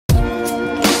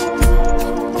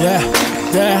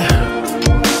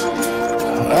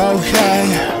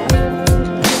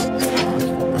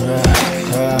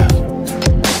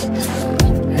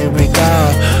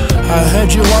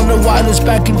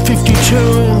back in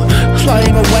 52,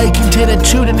 lying awake until they're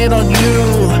tuning in on you.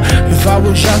 If I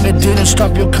was young, it didn't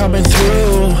stop you coming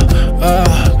through.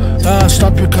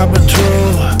 Stop you coming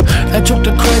through. I took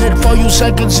the credit for you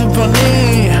second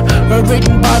symphony,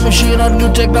 written by machine on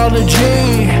new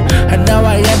technology. And now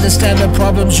I understand the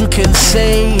problems you can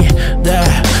see.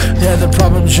 They're the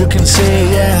problems you can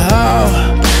see. Yeah, oh,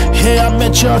 yeah, I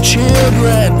met your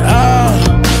children.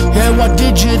 Oh, yeah, what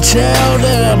did you tell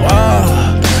them?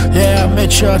 Oh, yeah, I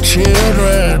met your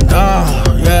children. Oh,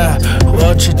 yeah,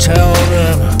 what you tell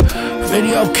them?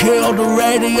 Video killed the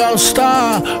radio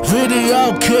star.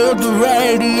 Video killed the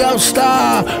radio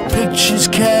star. Pictures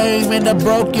came and they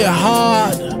broke your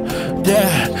heart.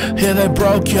 Yeah, they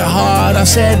broke your heart. I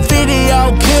said video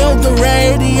killed the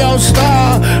radio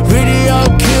star. Video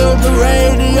killed the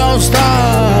radio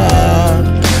star.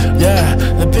 Yeah,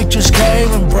 the pictures came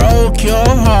and broke your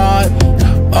heart.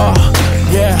 Oh,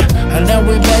 yeah, and then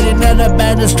we made it in the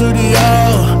band studio.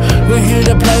 We hear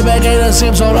the playback and it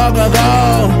seems so long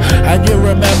ago. And you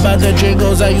remember the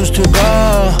jingles that used to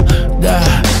go.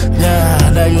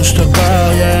 Yeah, they used to go,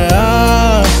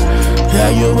 yeah. Yeah,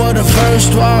 you were the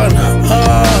first one.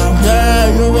 Oh, yeah,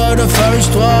 you were the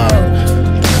first one.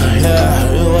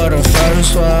 Yeah, you were the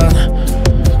first one.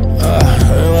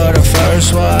 You were the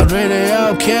first one.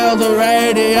 Radio killed the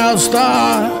radio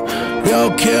star.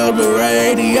 You killed the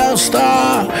radio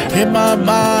star. In my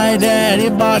mind and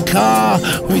in my car,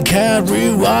 we can't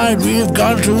rewind, we've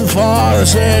gone too far. I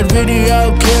said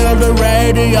video killed the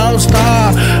radio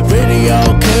star. Video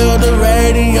killed the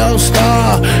radio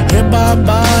star. In my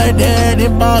mind and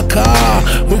in my car,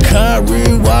 we can't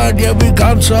rewind, yeah, we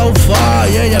gone so far.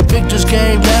 Yeah, your pictures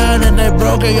came down and they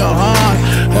broke your heart.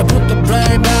 They put the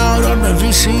blame out on the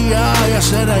VCR. I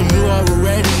said that you are a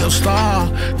radio star.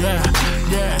 Yeah,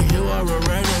 you are a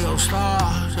radio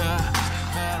star.